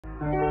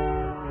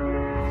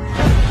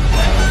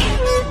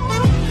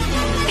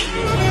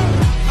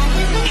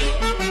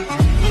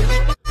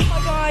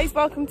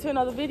Welcome to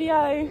another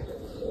video.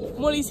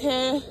 Molly's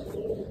here,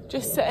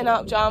 just setting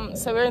up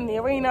jumps. So we're in the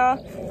arena.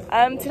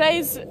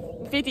 Today's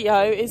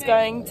video is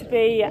going to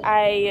be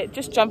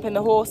just jumping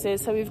the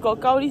horses. So we've got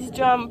Goldie to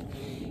jump,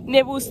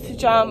 Nibbles to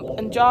jump,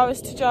 and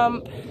Jarvis to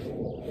jump.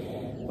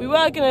 We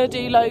were going to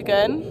do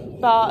Logan,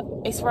 but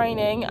it's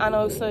raining, and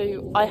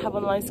also I have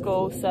online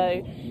school.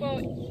 So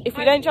if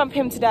we don't jump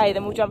him today,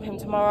 then we'll jump him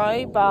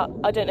tomorrow. But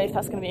I don't know if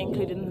that's going to be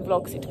included in the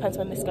vlog, because it depends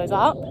when this goes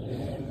up.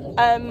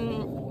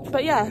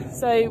 But yeah,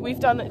 so we've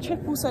done a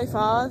triple so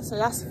far, so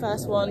that's the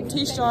first one.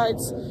 2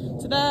 strides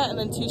to there, and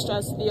then 2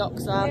 strides to the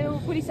oxa. We'll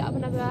probably set up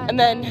another... And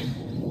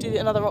then do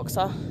another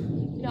oxa.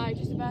 No,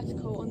 just a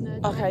vertical on the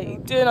diagonal. Okay,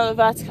 do another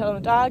vertical on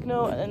the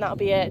diagonal, and then that'll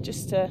be it,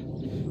 just to,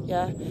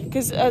 yeah.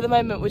 Because at the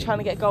moment we're trying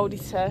to get Goldie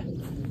to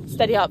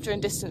steady up during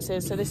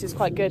distances, so this is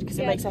quite good, because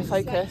it makes her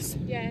focus.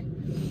 Yeah,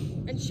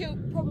 and she'll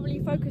probably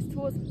focus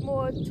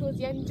more towards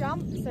the end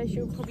jump, so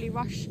she'll probably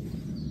rush.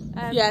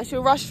 Yeah,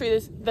 she'll rush through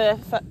the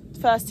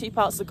first 2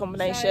 parts of the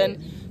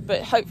combination,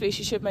 but hopefully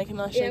she should make a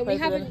nice shape. Yeah, we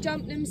haven't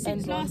jumped them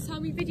since last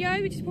time we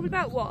videoed, which is probably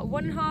about, what,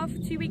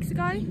 1.5 to 2 weeks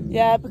ago?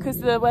 Yeah, because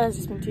the weather's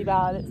just been too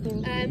bad. It's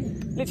been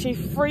literally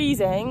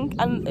freezing,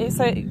 and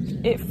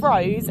it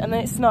froze, and then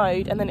it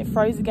snowed, and then it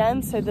froze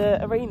again, so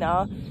the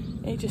arena,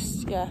 it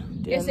just, Yeah,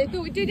 so I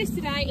thought we'd do this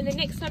today, and the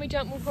next time we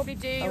jump we'll probably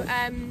do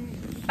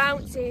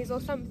bounces or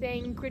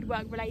something grid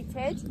work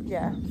related.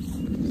 Yeah.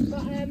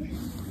 But,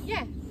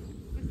 yeah.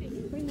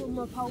 Bring one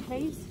more pole,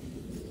 please.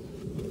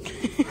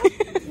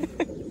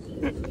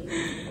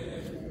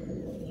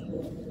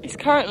 It's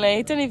currently,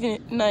 I don't even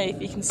know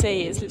if you can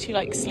see, it's literally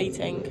like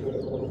sleeting.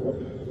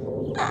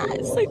 Ah,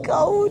 it's so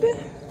cold.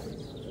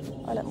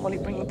 I'll let Molly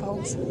bring the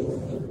poles.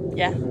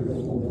 Yeah.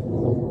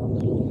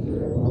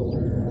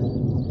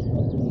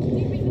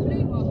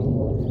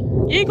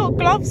 You got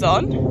gloves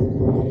on?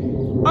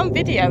 I'm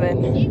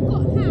videoing. You've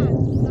got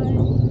hands, so...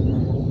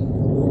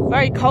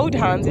 Very cold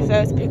hands if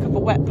there was to pick up a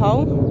wet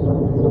pole.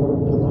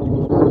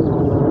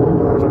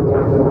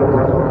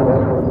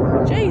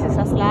 Jesus,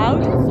 that's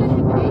loud. That's so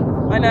heavy.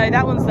 I know,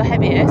 that one's the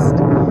heaviest.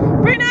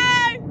 Bruno!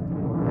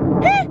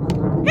 Here!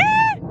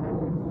 Here!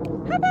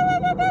 Hop, hop,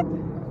 hop, hop, hop!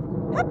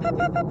 Hop, hop,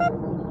 hop, hop, hop!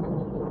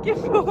 Good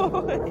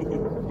boy!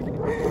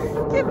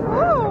 Good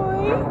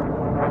boy!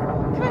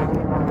 Come here!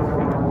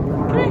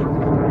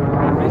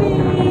 Come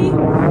here! Ready?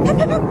 Hop,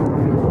 hop, hop!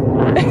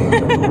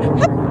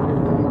 Hop!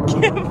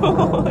 Good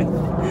boy!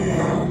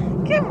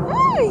 Good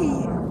boy!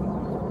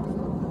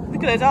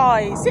 Look at those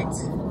eyes. Sit!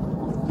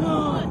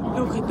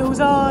 Look at those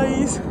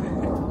eyes.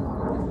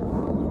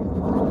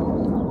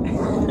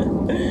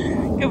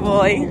 Good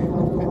boy.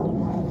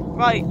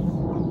 Right,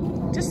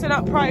 just an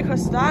upright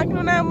across the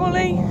diagonal now,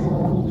 Molly.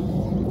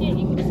 Yeah,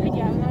 you can just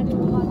video and I do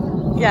it like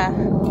that. Yeah,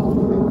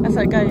 that's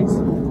how it goes.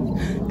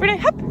 Bruno,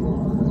 hop.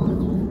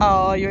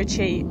 Oh, you're a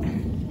cheat.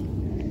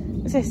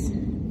 What's this?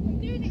 I'm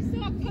doing it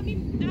so I'm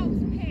coming out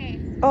from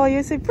here. Oh,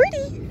 you're so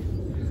pretty.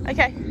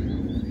 Okay.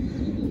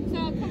 So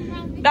I'll come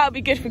around this That'll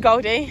be good for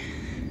Goldie.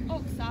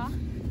 oxa.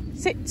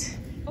 Sit.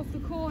 Off the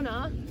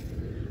corner.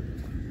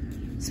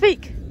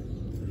 Speak.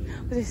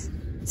 What's this?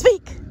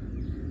 Speak.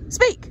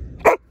 Speak.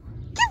 Good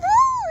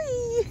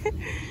boy.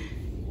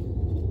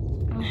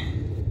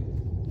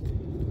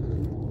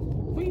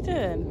 What are you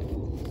doing?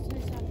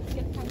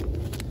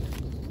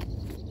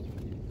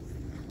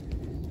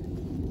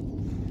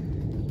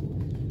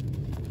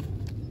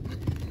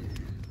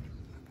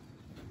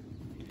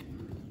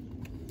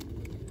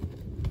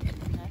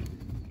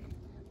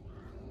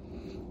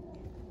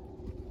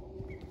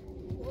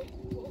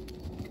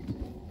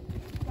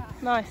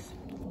 Nice.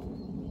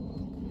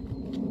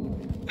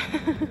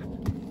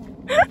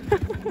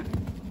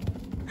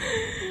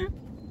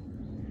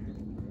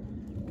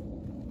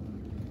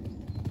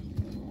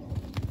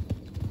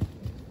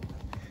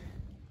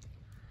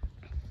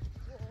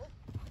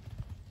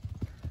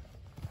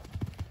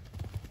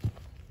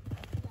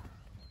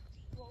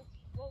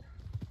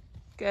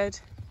 Good.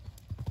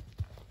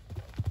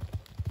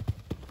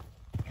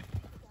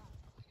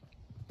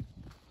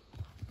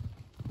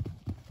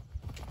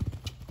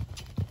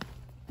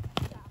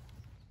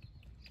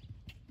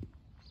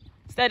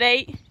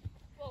 Steady.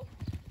 Whoa.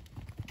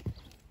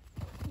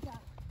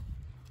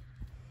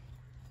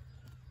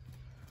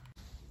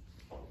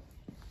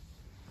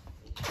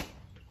 Do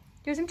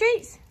you want some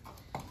treats?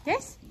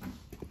 Yes?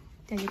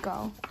 There you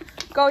go.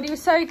 Goldie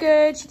was so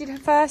good. She did her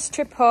first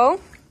triple.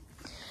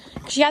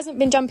 She hasn't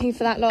been jumping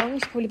for that long.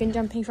 She's probably been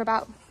jumping for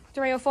about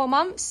 3 or 4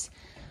 months.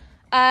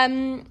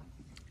 And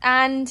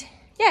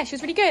yeah, she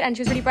was really good, and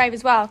she was really brave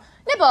as well.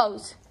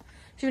 Nibbles!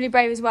 She was really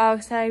brave as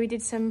well. So we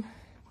did some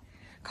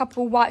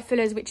couple white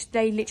fillers, which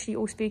they literally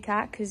all spook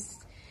at because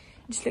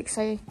it just looks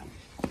so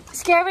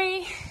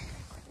scary.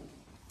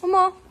 One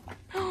more.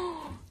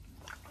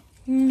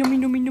 Nummy,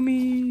 nummy,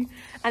 nummy.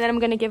 And then I'm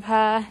going to give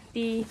her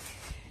the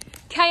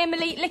KM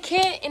Elite Lick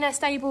It in her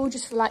stable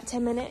just for like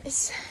 10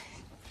 minutes.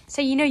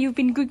 So you know you've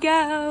been good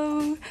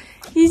girl.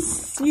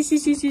 Yes, yes,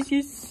 yes, yes, yes,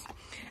 yes.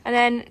 And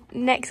then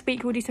next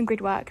week we'll do some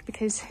grid work,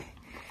 because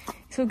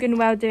it's all good and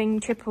well doing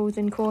triples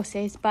and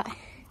courses, but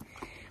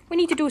we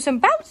need to do some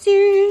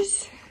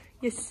bounces.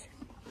 Yes.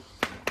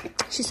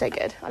 She's so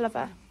good. I love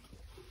her.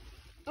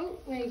 Oh,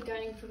 we're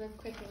going for the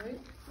quicker route.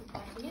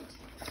 I'm biting it.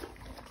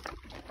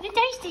 It's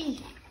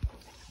tasty.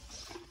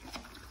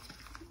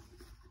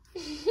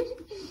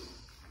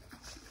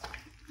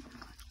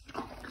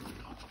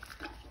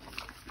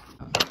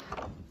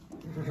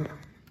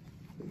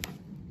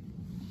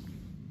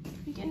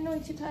 You're getting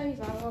annoyed to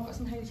over. Well, I've got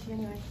some hose for you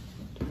anyway.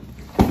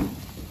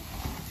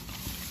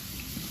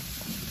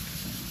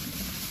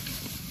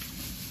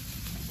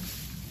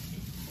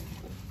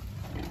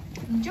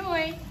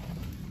 Enjoy.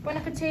 Bon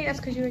appetit. That's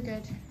because you were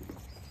good.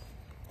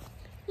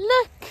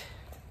 Look!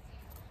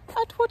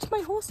 I'd watch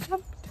my horse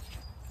jump.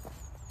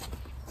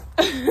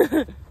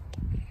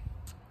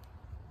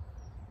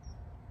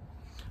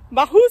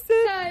 My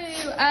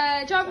horses! So,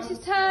 Jarvis's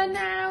turn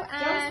now,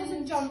 Jarvis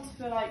hasn't jumped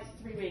for like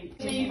 3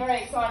 weeks. Are you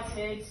very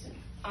excited,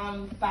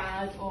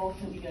 bad, or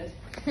can be good?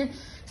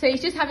 So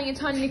he's just having a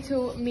tiny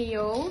little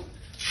meal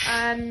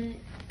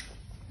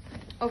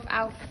of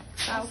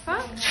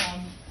alfalfa.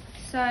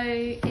 So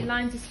it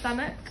lines his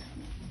stomach.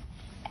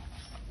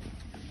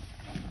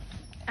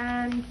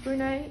 And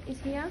Bruno is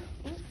here.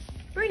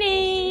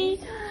 Bruni!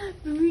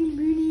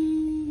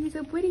 Bruni, he's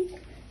so pretty.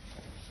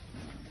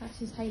 That's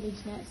just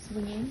Hayley's net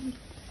swinging.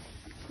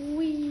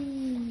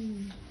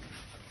 Wee.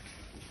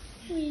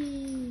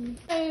 Wee.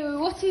 So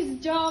what's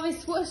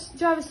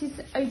Jarvis's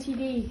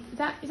OTD? Is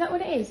that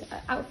what it is?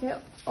 Outfit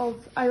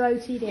of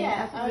OOTD?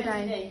 Yeah,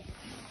 OOTD.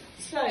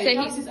 So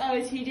Jarvis's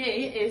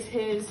OOTD is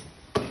his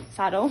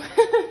saddle,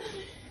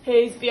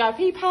 his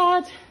VIP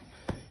pad,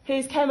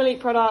 his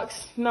Chemelite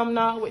products,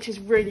 Numna, which is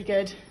really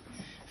good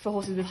for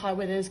horses with high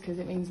withers because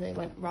it means they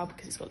won't rub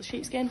because it's got the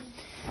sheepskin.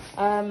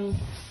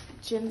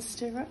 Gin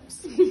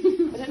stirrups.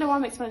 I don't know why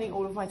I'm explaining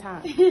all of my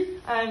tan.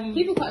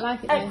 People quite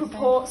like it though.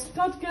 Equiport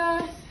stud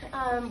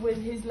girth with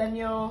his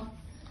Lemure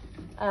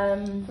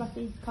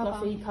fluffy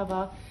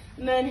cover.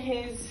 And then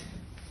his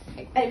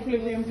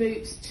equilibrium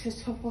boots to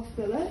top off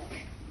the look.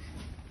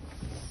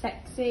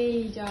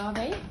 Sexy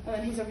Jarvie. And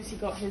then he's obviously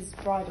got his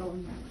bridle.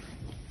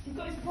 He's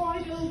got his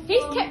bridle.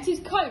 He's kept his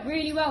coat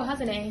really well,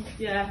 hasn't he?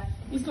 Yeah.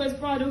 He's got his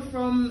bridle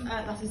from,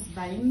 that's his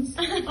veins.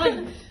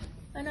 I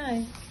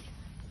know.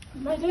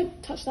 No,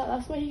 don't touch that.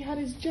 That's where he had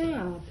his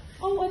jab.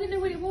 Oh, I didn't know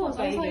what it was.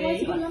 Oh, I was like, why has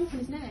he got a lump in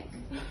his neck?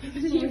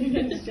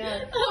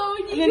 Oh,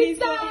 you and then he's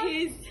got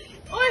his.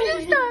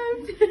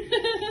 stabbed.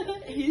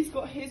 He's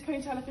got his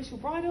ponytail official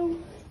bridle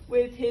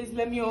with his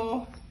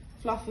Lemure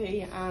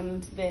fluffy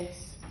and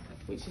this,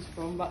 which is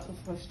from Black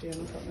Equestrian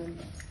or something.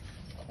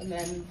 And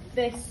then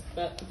this,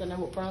 but I don't know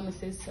what brand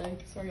this is, so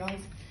sorry guys.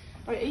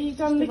 Right, are you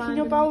done licking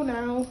your bowl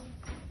now?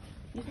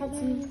 You've had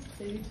some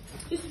food.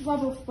 Just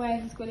rub off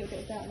where he's got a little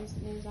bit of dirt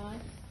in his eye.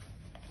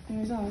 In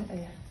his eye? Oh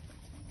yeah.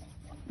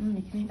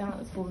 You can eat that,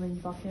 that's falling in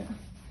your bucket.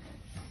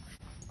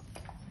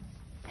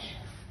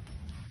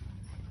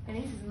 And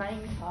this is his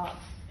main part.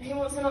 He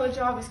wants another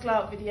Jarvis glow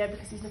up video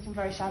because he's looking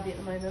very shabby at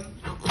the moment.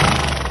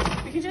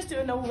 We can just do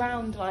an all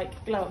round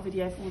like glow up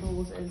video for all the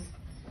horses.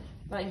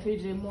 Like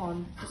included in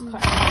one. Just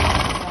cut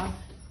stuff.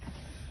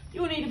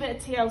 You will need a bit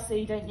of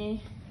TLC, don't you?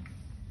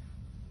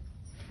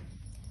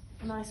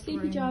 A nice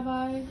Sleepy room.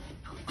 Jarvo.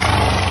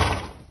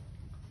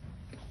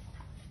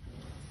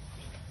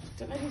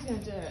 Don't know who's gonna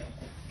do it.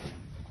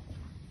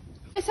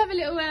 Let's have a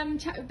little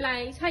chat with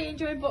Blaze. How are you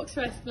enjoying box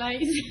rest,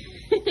 Blaze?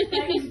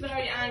 Blaze was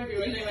very angry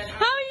when they went out.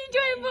 How are you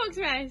enjoying box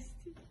rest?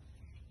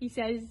 He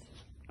says,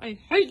 I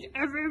hate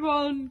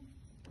everyone.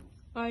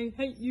 I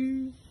hate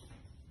you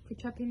for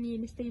trapping me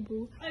in the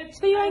stable.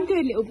 So you're doing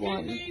good, little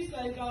boy. Good news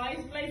though,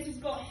 guys. Blaze has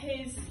got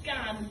his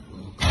scan,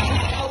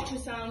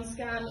 ultrasound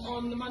scan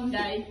on the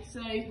Monday,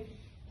 so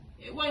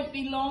it won't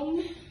be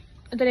long.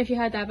 I don't know if you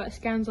heard that, but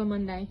scans on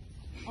Monday.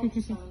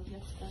 Ultrasound,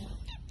 yesterday.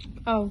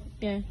 Oh,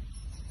 yeah.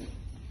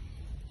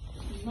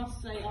 You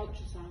must say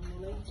ultrasound,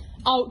 Molly.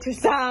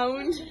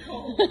 Ultrasound!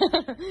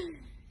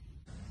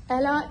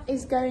 Ella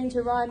is going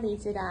to ride me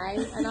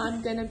today, and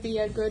I'm going to be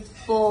a good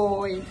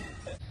boy.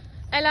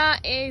 Ella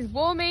is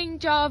warming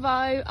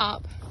Jarvo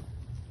up.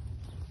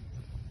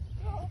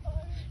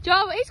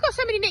 Jarvo, he's got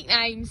so many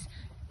nicknames.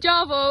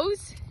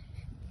 Jarvos.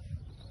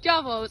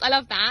 Jarvos, I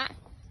love that.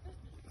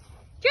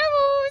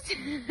 Jarvos!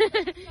 We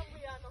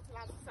are not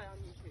allowed to say on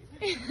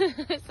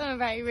YouTube. That's not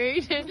very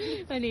rude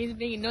when he's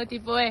being a naughty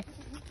boy.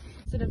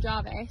 Instead of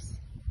Jarvis.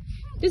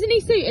 Doesn't he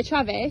suit a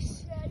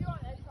Travis? Yeah, you're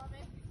right there,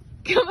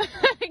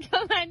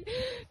 Travis.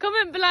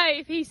 Comment below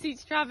if he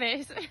suits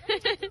Travis. I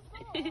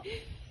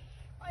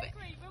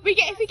agree.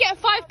 If we get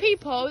five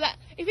people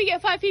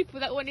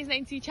that want his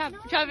name to be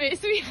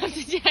Travis, we have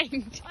to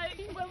change.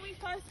 When we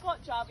first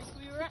got Jarvis,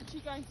 we were actually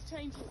going to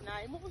change his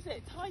name. What was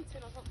it?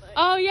 Titan or something?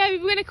 Oh yeah, we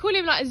were going to call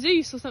him like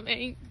Zeus or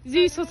something.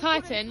 Zeus or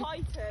Titan.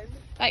 Titan.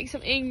 Like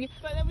something.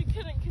 But then we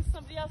couldn't because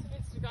somebody else on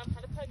Instagram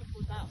had a pony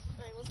called that.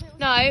 Wasn't it?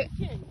 No,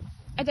 King?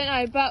 I don't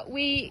know, but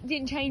we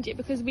didn't change it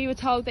because we were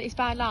told that it's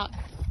bad luck.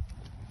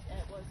 Yeah,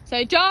 it was.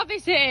 So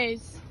Jarvis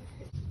is.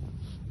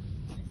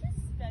 This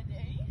is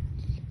steady.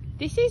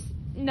 This is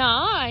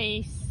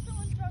nice.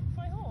 Someone jumped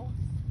my horse.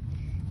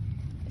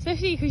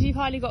 Especially because you've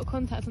hardly got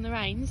contacts on the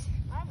reins.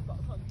 I haven't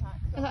got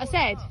contact. That's what I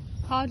said.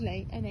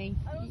 Hardly any.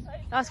 Also,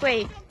 Last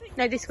week.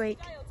 No, this week.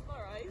 today or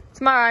tomorrow.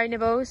 Tomorrow,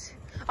 Nibbles.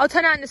 I'll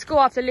turn out in the school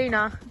after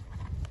Luna.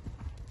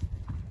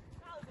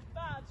 That was a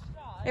bad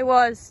strike. It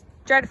was.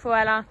 Dreadful,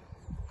 Ella.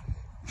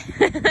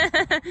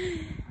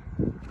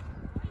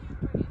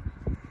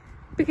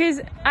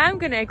 Because I'm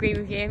going to agree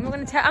with you.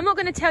 I'm not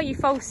going to tell you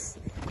false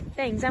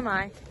things, am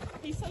I?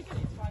 He's so good at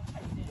his drive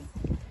pages.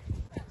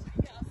 Let's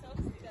actually get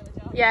ourselves together,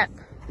 Jar. Yep.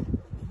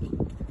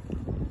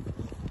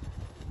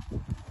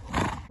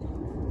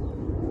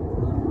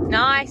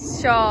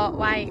 Nice shot.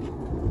 Wait.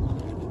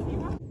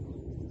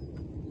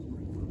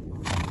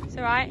 It's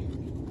alright.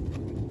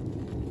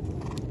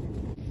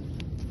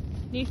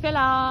 New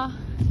filler.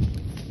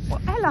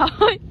 What,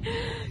 Ella?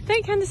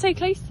 Don't come so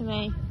close to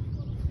me.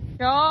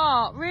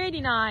 Shot. Really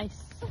nice.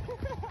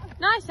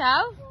 Nice,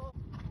 Elle.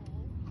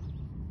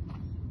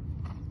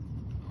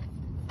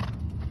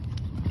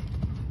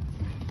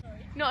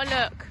 Not a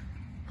look.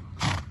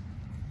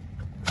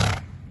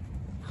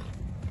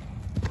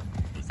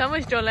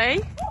 Someone's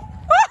jolly.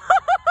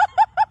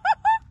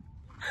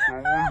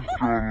 Damn,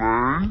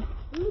 boy!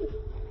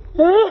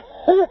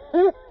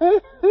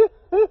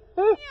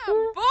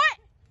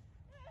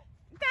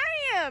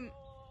 Damn!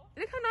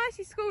 Look how nice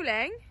he's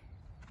schooling.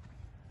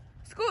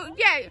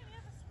 Yeah.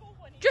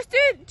 Just do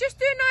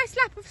a nice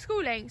lap of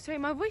schooling. Sorry,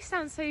 my voice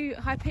sounds so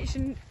high pitched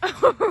and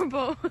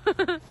horrible.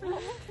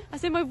 I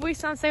said my voice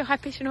sounds so high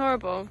pitched and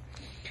horrible.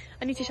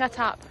 I need to shut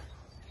up.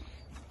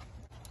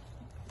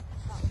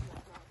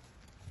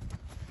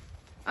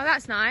 Oh,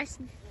 that's nice.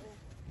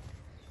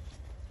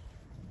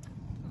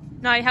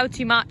 No, you held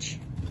too much.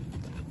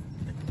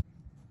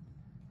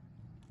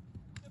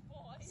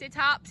 Sit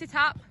up, sit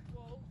up.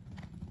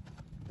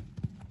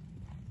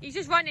 He's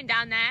just running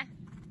down there.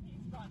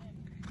 He's running.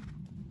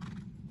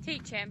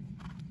 Teach him.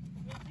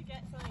 We need to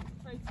get something to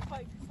throw to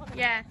focus on him.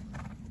 Yeah.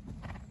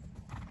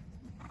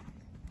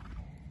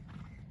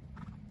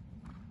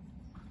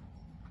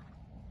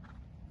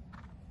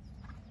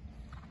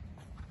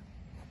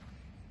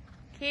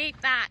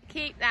 Keep that,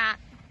 keep that.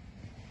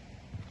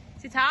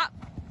 Sit up,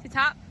 sit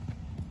up.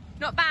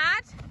 Not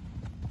bad.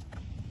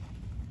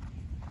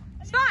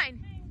 It's fine.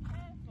 Being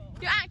careful.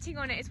 You're acting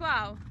on it as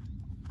well.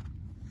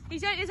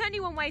 There's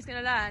only one way he's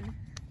going to learn.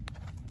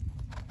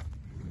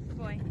 Good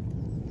boy.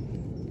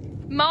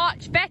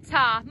 Much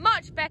better,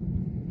 much better.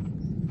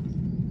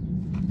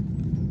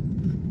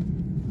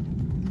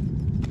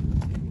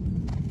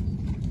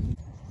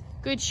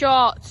 Good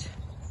shot.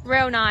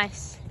 Real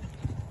nice.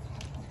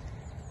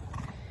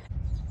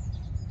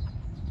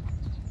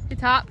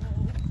 Sit up.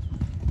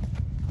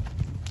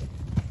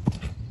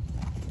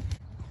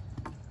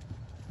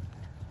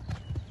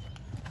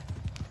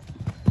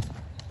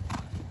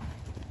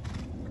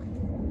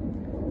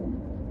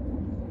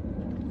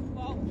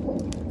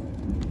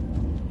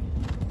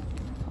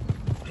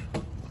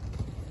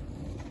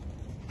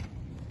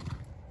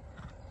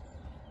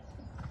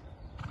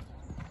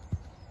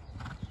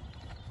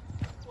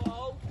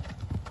 Whoa.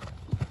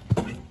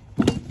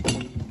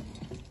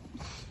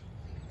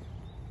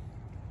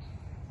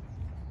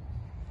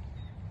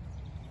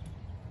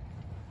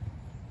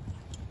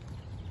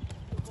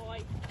 Good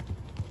boy.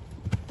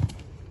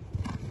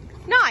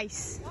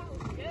 Nice. That was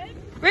good.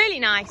 Really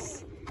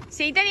nice.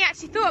 See, then he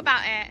actually thought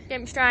about it. Get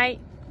him straight.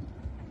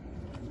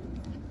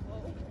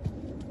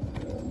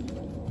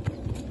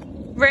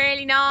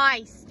 Really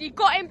nice. You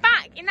got him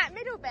back in that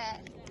middle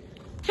bit.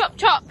 Chop,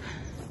 chop.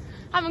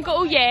 Haven't got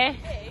all year.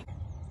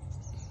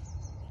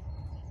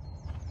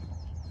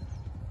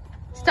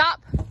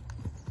 Stop.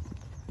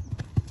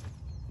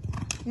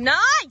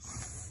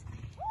 Nice.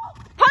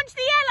 Punch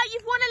the air like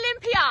you've won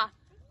Olympia.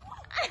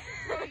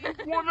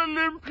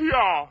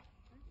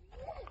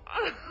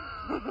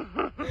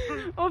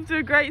 Off to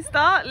a great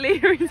start.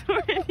 Leary's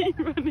already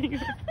running.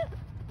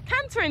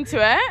 Canter into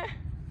it.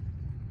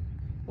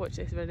 Watch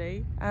this,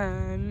 ready?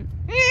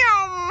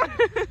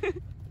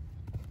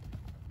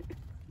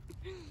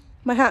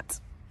 My hat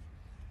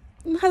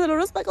has a lot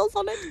of speckles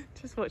on it.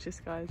 Just watch this,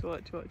 guys.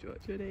 Watch,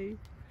 ready?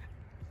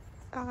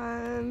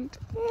 And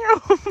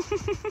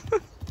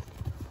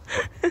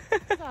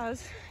I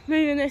was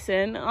moving this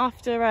in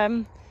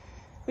after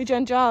we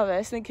joined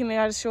Jarvis, thinking we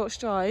had a short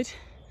stride.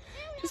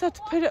 Just had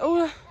to put it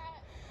all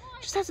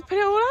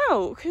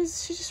out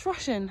because she's just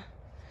rushing.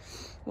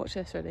 Watch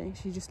this, ready?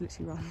 She just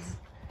literally runs.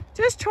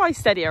 Just try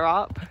steady her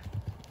up.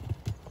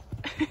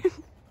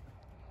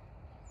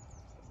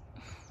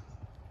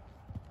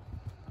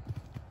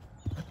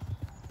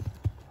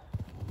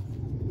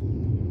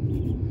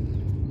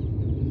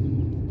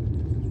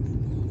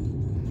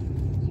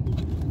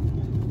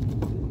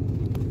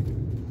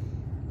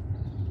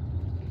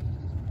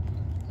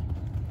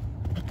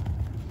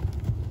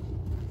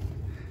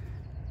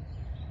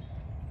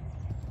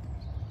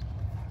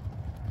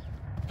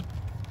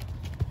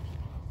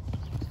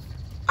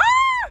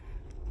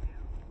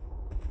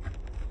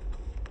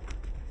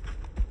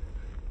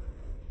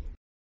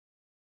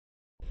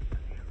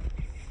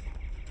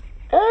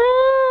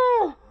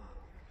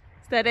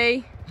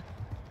 Steady.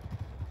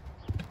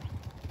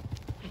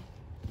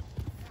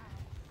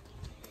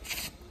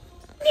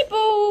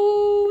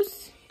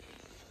 Nibbles!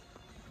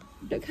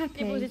 Look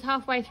happy. Nibbles is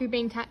halfway through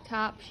being tacked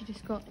up. She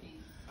just got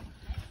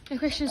a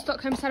Christian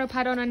Stockholm saddle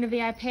pad on under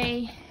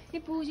VIP.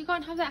 Nibbles, you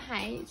can't have that,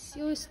 hey. It's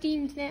your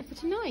steamed net for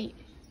tonight.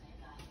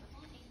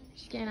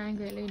 She's getting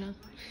angry at Luna.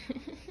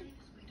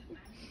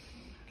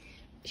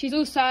 She's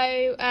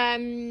also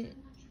been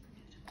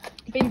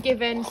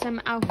given some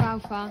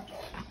alfalfa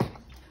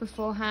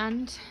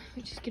beforehand,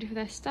 which is good for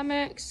their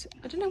stomachs.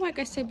 I don't know why it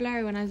goes so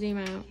blurry when I zoom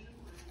out.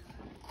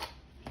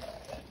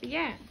 But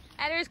yeah.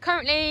 Ella is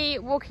currently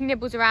walking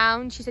Nibbles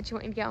around. She said she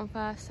wanted to get on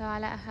first, so I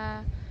let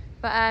her.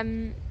 But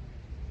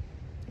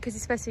because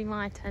it's supposed to be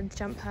my turn to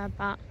jump her,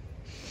 but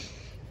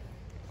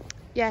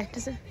yeah,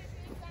 does it?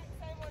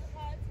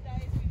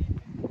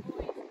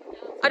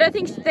 I don't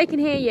think they can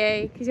hear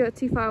you because you're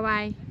too far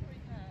away.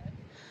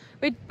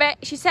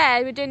 She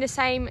said we're doing the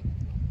same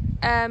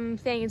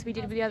thing as we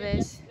did with the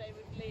others.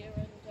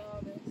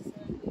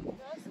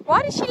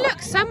 Why does she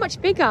look so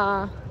much bigger?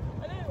 I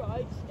know,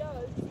 right? She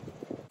does.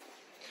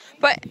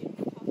 But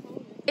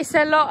it's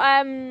a lot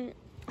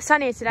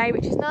sunnier today,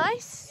 which is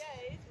nice. Yeah,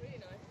 it is really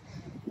nice.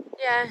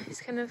 Yeah,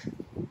 it's kind of.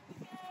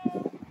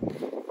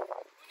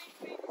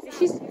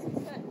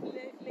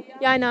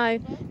 Yeah, I know.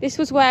 This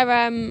was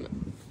where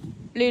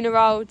Luna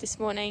rolled this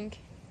morning.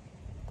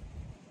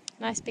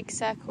 Nice big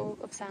circle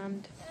of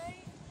sand.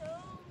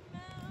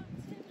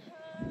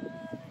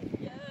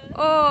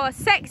 Oh,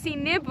 sexy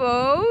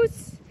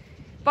Nibbles.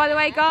 By the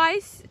way,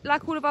 guys,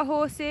 like all of our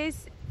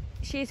horses,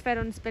 she is fed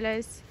on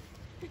spillers.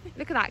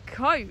 Look at that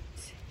coat.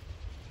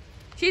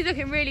 She's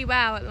looking really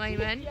well at the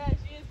moment. Yeah,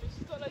 she is, but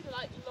she's got loads of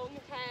like long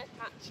hair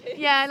patches.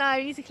 Yeah, no,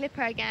 we need to clip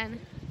her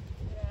again.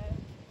 Yeah.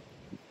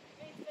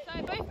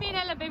 So both me and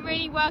Ella have been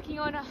really working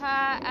on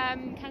her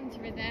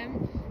canter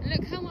rhythm. And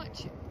look how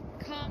much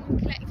calm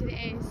and collected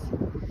it is.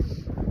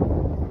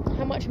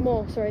 How much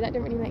more? Sorry, that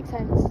didn't really make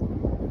sense.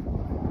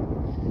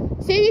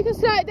 See if you can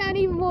slow it down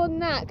even more than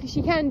that, because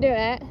she can do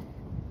it.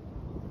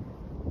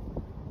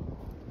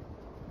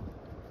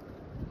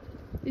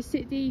 Just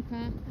sit deeper,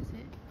 that's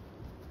it.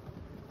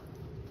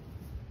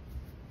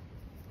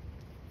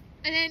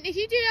 And then if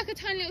you do like a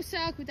tiny little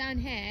circle down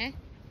here.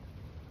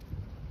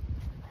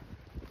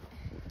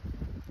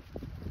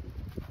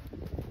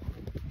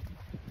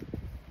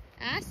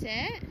 That's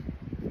it.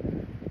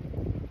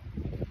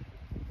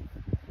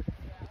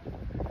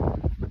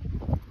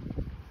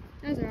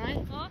 That's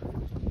alright. Huh?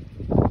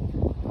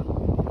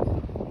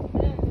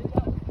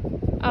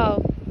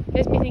 Oh,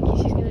 there's me thinking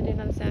she's going to do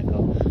another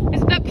circle.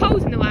 There's that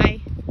pole's in the way.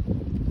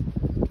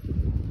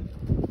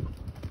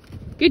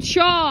 Good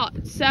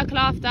shot. Circle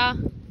after.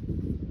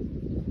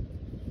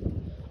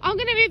 I'm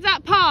going to move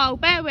that pole.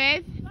 Bear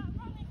with. That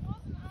running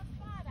wasn't as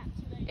bad,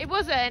 actually. It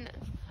wasn't.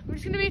 I'm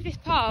just going to move this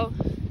pole.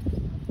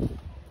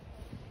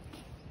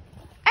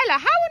 Ella,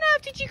 how on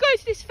earth did you go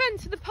to this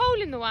fence with the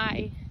pole in the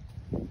way?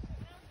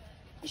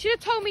 You should have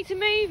told me to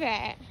move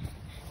it.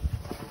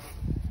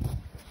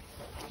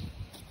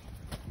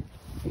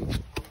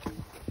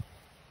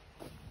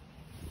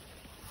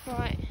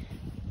 Right.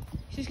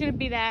 She's going to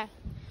be there.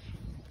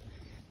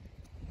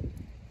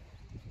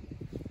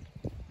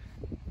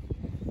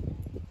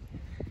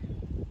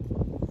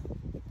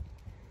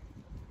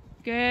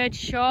 Good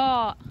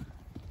shot.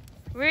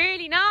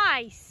 Really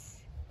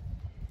nice.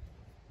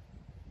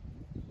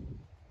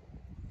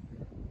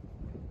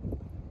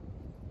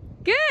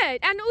 Good.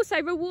 And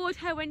also reward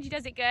her when she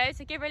does it good.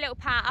 So give her a little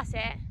pat. That's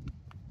it.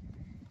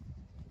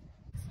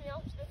 Me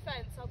up to the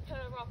fence, I'll pull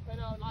her up and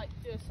I'll like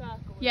do a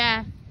circle.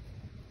 Yeah.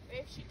 But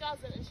if she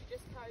doesn't and she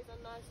just carries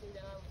on nicely,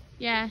 then I'll.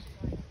 Yeah.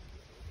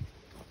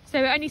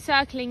 So we're only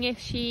circling if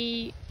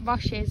she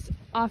rushes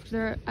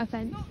after a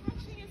fence. Not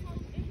rushing as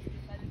long into the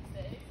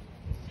fences.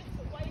 It's just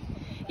away from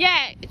them.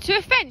 Yeah, to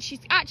a fence,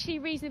 she's actually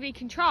reasonably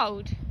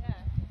controlled. Yeah.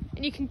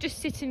 And you can just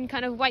sit and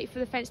kind of wait for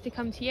the fence to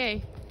come to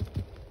you.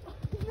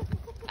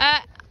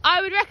 I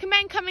would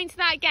recommend coming to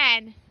that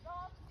again.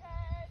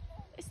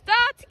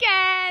 Start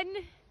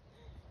again.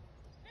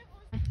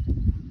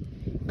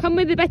 Come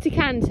with a better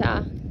canter. It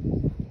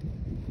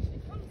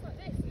comes like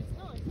this and it's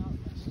nice out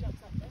when she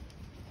jumps up there.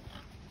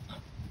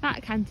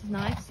 That canter's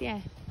nice,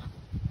 yeah.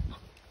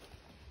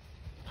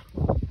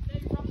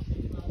 Don't rush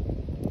it, love.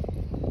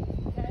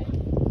 Okay?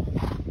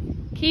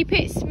 Keep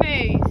it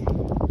smooth.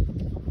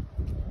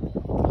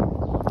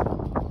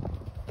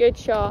 Good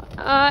shot.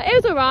 It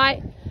was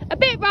alright. A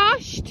bit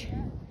rushed.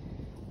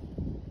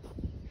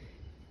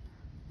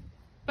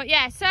 But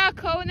yeah,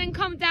 circle and then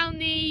come down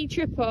the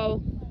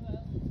triple.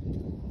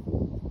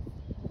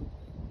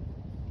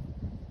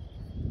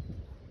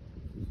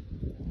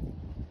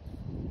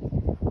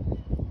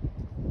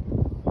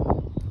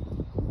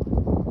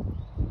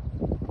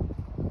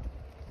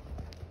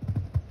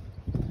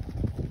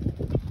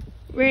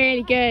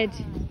 Really good.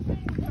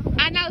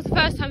 And that was the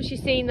first time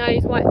she's seen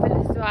those white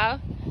feathers as well.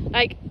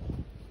 Like,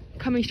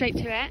 coming straight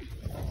to it.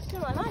 She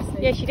did that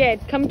nicely. Yeah, she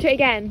did. Come to it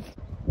again.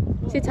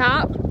 Sit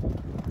up.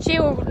 She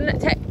will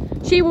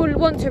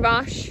want to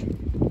rush.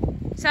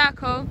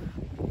 Circle.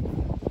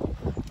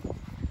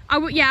 I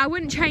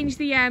wouldn't change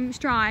the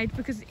stride,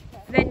 because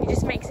then it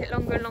just makes it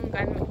longer and longer,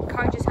 and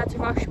Kai just had to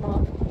rush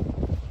more.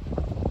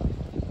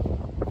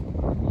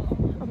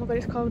 Oh my god,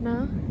 it's cold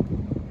now.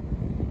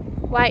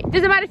 Wait,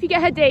 doesn't matter if you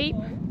get her deep.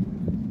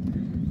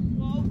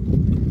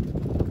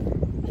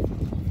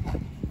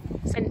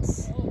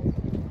 Since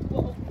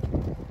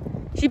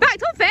she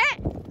backed off it.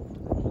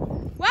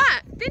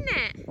 What? Didn't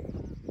it?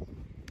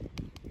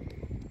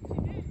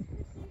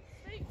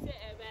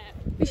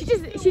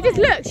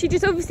 She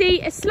just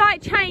obviously, a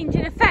slight change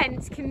in a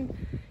fence can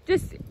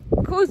just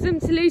cause them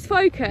to lose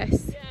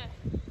focus. Yeah.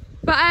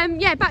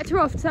 But yeah, backed her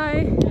off, so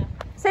yeah.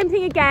 Same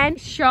thing again.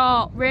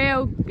 Shot,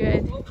 real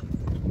good.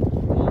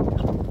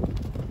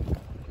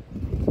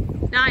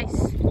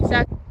 Nice.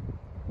 So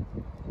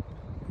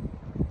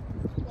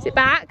sit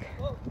back.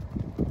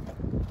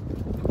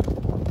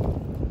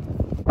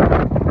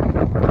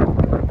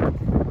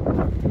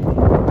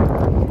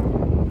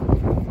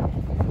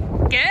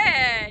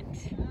 Good.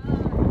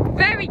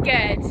 Very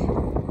good.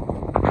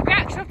 The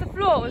reaction off the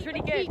floor was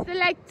really good. Keep the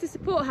leg to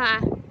support her.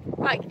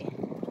 Like,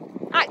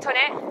 act on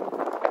it.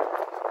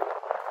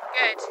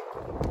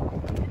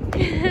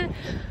 Good.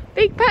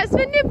 Big pats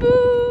for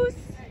Nibbles.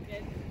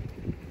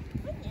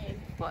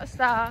 What a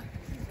star.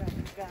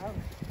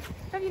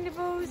 Love you,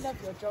 Nibbles.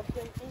 Love your job,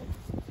 don't you?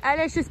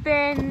 Ella's just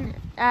been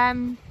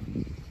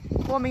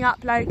warming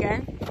up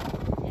Logan.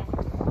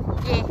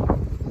 Yeah.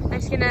 I'm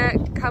just gonna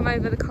come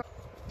over the cross.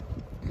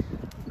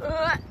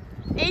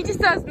 He just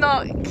does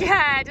not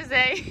care, does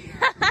he?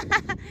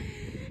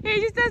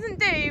 He just doesn't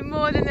do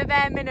more than the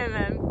bare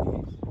minimum.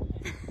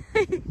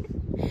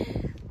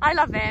 I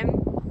love him.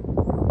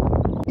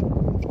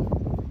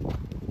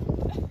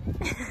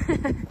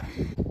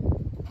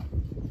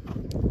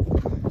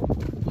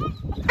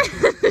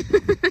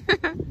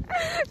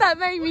 That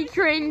made me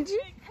cringe.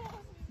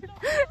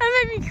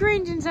 That made me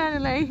cringe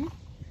internally.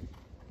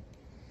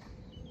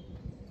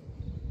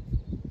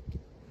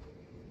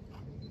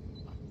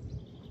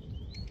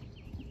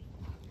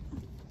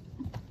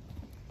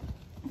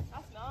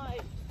 That's nice.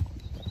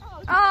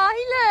 Oh,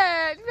 he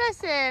looked.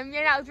 Bless him.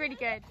 Yeah, that was really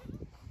good.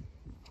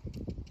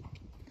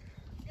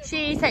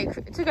 She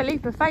took a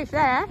leap of faith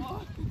there.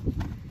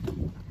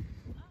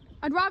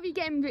 I'd rather you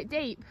get him a bit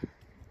deep.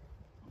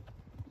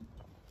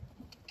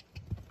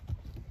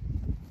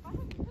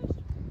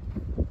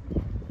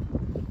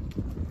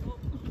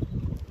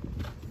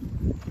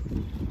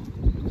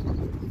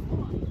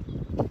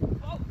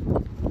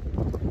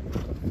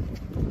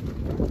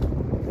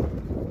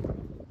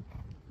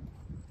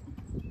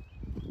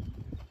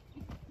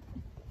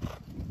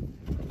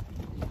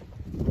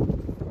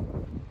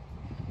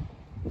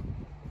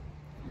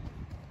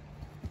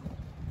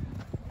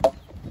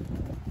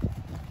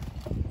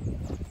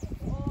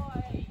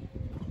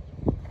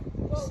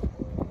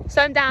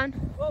 Slow him down.